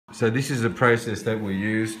So this is a process that we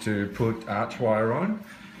use to put arch wire on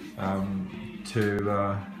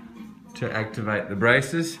to activate the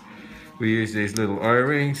braces. We use these little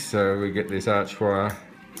O-rings, so we get this arch wire,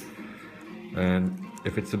 and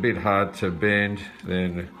if it's a bit hard to bend,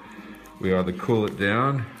 then we either cool it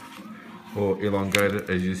down or elongate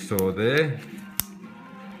it as you saw there.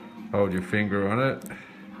 Hold your finger on it,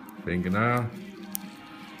 fingernail,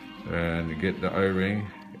 and get the O-ring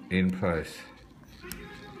in place.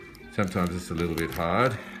 Sometimes it's a little bit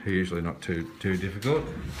hard, usually not too difficult.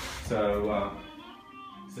 So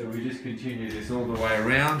we just continue this all the way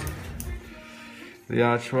around the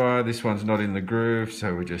arch wire. This one's not in the groove,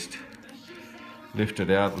 so we just lift it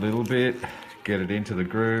out a little bit, get it into the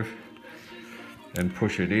groove, and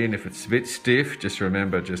push it in. If it's a bit stiff, just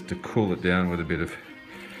remember just to cool it down with a bit of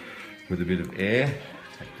air.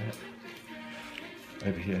 Take that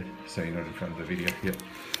over here, so you're not in front of the video. Yep.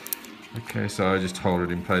 Okay, so I just hold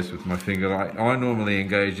it in place with my finger. I normally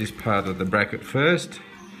engage this part of the bracket first,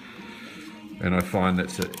 and I find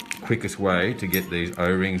that's the quickest way to get these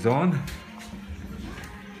O-rings on.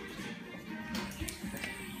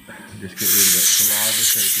 Just get rid of that saliva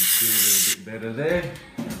so you can see a little bit better there.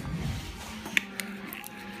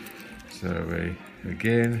 So we,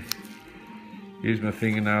 again, use my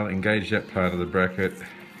fingernail, engage that part of the bracket.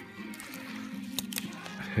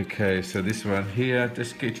 Okay, so this one here,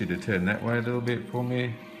 just get you to turn that way a little bit for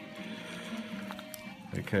me.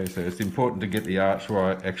 Okay, so it's important to get the arch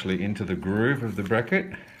wire actually into the groove of the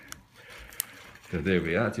bracket. So there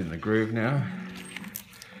we are, it's in the groove now.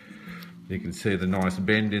 You can see the nice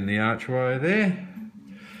bend in the arch wire there.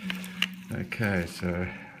 Okay, so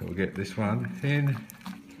we'll get this one in.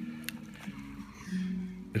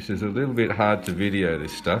 This is a little bit hard to video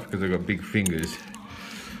this stuff because I've got big fingers.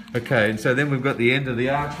 Okay, and so then we've got the end of the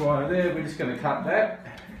arch wire there. We're just going to cut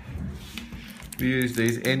that. We use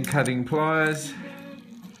these end cutting pliers,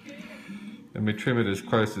 and we trim it as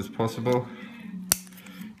close as possible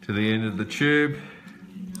to the end of the tube,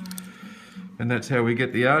 and that's how we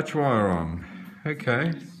get the arch wire on.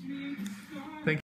 Okay.